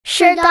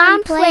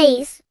Sherdon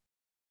Plays.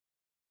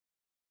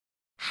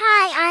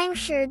 Hi, I'm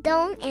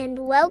Sherdon and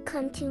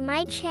welcome to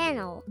my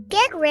channel.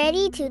 Get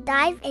ready to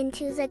dive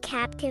into the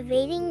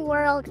captivating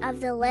world of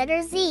the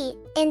letter Z.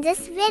 In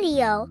this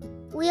video,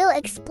 we'll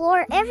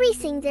explore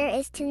everything there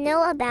is to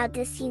know about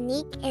this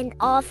unique and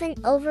often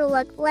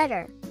overlooked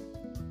letter.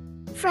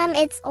 From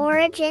its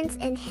origins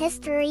and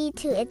history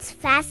to its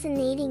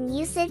fascinating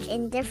usage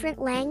in different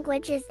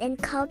languages and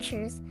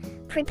cultures,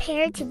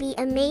 prepare to be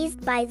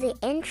amazed by the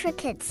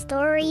intricate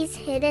stories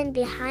hidden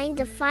behind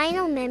the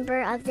final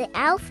member of the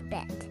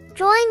alphabet.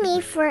 Join me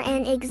for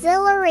an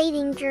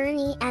exhilarating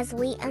journey as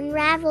we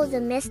unravel the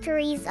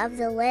mysteries of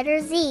the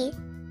letter Z.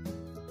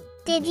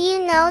 Did you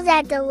know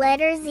that the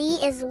letter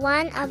Z is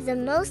one of the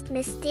most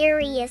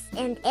mysterious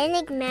and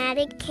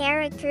enigmatic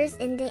characters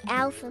in the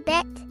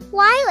alphabet?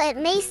 While it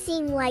may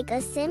seem like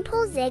a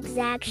simple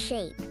zigzag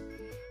shape,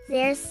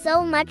 there's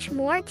so much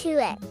more to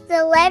it.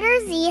 The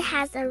letter Z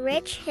has a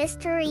rich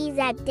history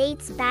that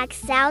dates back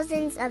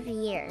thousands of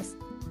years.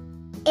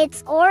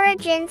 Its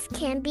origins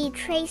can be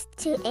traced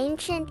to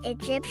ancient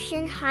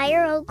Egyptian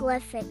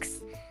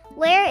hieroglyphics,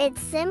 where it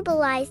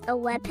symbolized a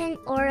weapon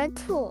or a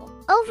tool.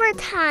 Over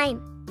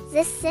time,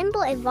 this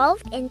symbol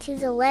evolved into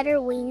the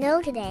letter we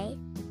know today.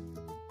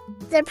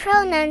 The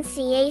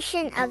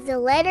pronunciation of the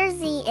letter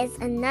Z is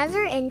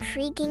another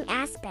intriguing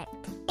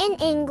aspect. In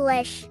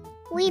English,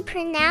 we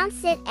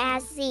pronounce it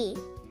as Z,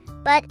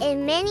 but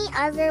in many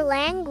other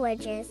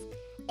languages,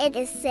 it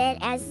is said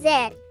as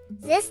Z.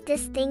 This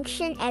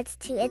distinction adds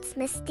to its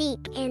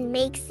mystique and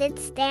makes it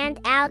stand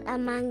out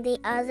among the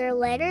other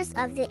letters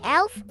of the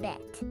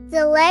alphabet.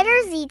 The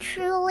letter Z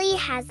truly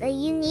has a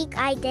unique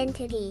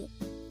identity.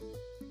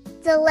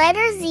 The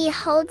letter Z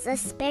holds a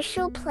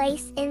special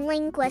place in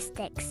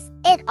linguistics.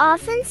 It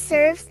often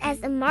serves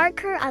as a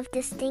marker of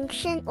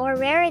distinction or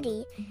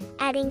rarity,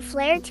 adding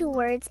flair to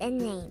words and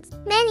names.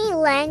 Many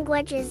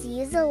languages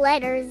use the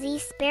letter Z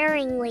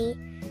sparingly,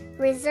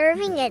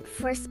 reserving it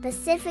for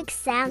specific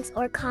sounds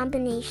or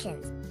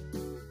combinations.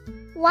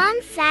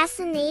 One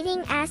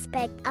fascinating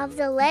aspect of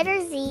the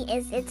letter Z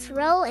is its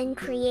role in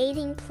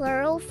creating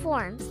plural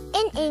forms.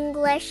 In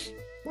English,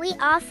 we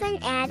often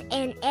add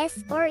an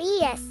S or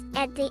ES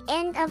at the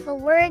end of a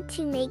word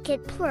to make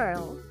it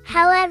plural.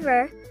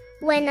 However,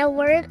 when a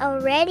word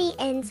already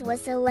ends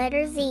with the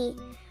letter Z,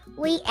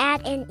 we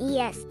add an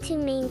ES to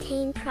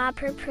maintain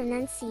proper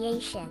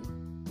pronunciation.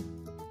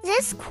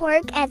 This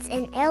quirk adds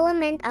an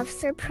element of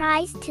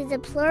surprise to the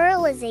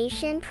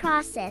pluralization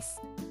process.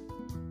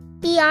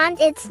 Beyond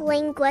its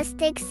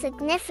linguistic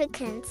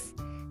significance,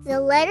 the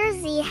letter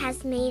Z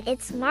has made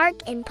its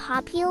mark in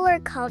popular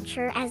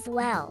culture as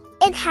well.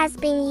 It has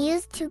been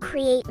used to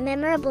create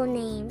memorable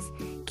names,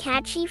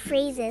 catchy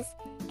phrases,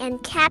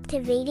 and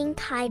captivating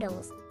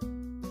titles.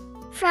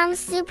 From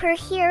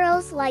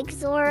superheroes like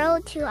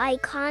Zorro to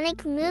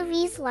iconic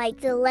movies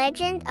like The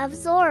Legend of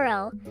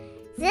Zorro,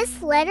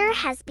 this letter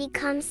has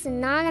become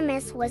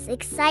synonymous with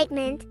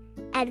excitement,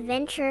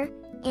 adventure,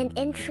 and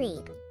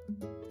intrigue.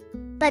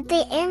 But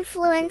the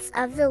influence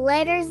of the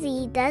letter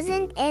Z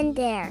doesn't end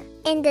there.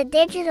 In the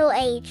digital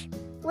age,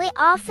 we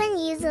often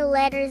use the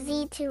letter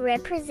Z to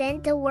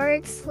represent the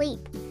word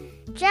sleep.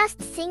 Just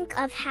think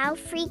of how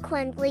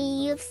frequently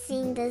you've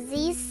seen the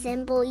Z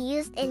symbol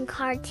used in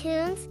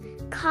cartoons,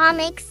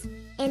 comics,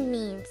 and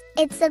memes.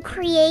 It's a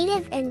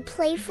creative and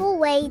playful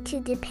way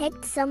to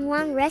depict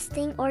someone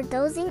resting or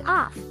dozing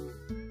off.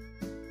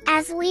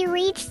 As we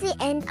reach the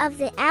end of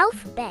the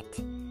alphabet,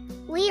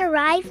 we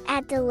arrive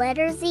at the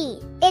letter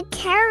Z. It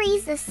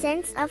carries a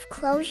sense of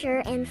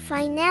closure and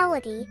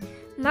finality,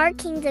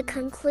 marking the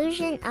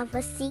conclusion of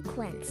a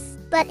sequence.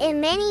 But in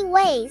many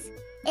ways,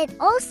 it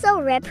also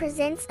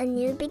represents a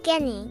new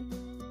beginning.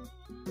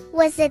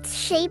 With its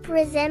shape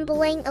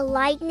resembling a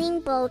lightning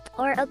bolt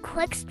or a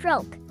quick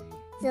stroke,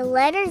 the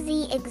letter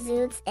Z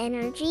exudes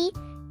energy,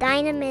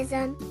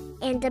 dynamism,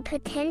 and the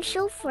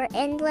potential for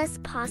endless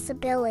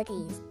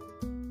possibilities.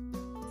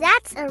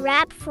 That's a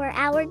wrap for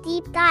our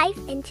deep dive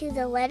into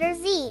the letter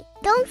Z.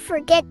 Don't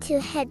forget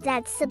to hit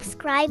that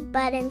subscribe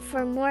button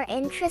for more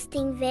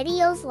interesting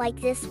videos like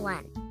this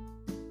one.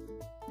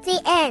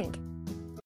 The end.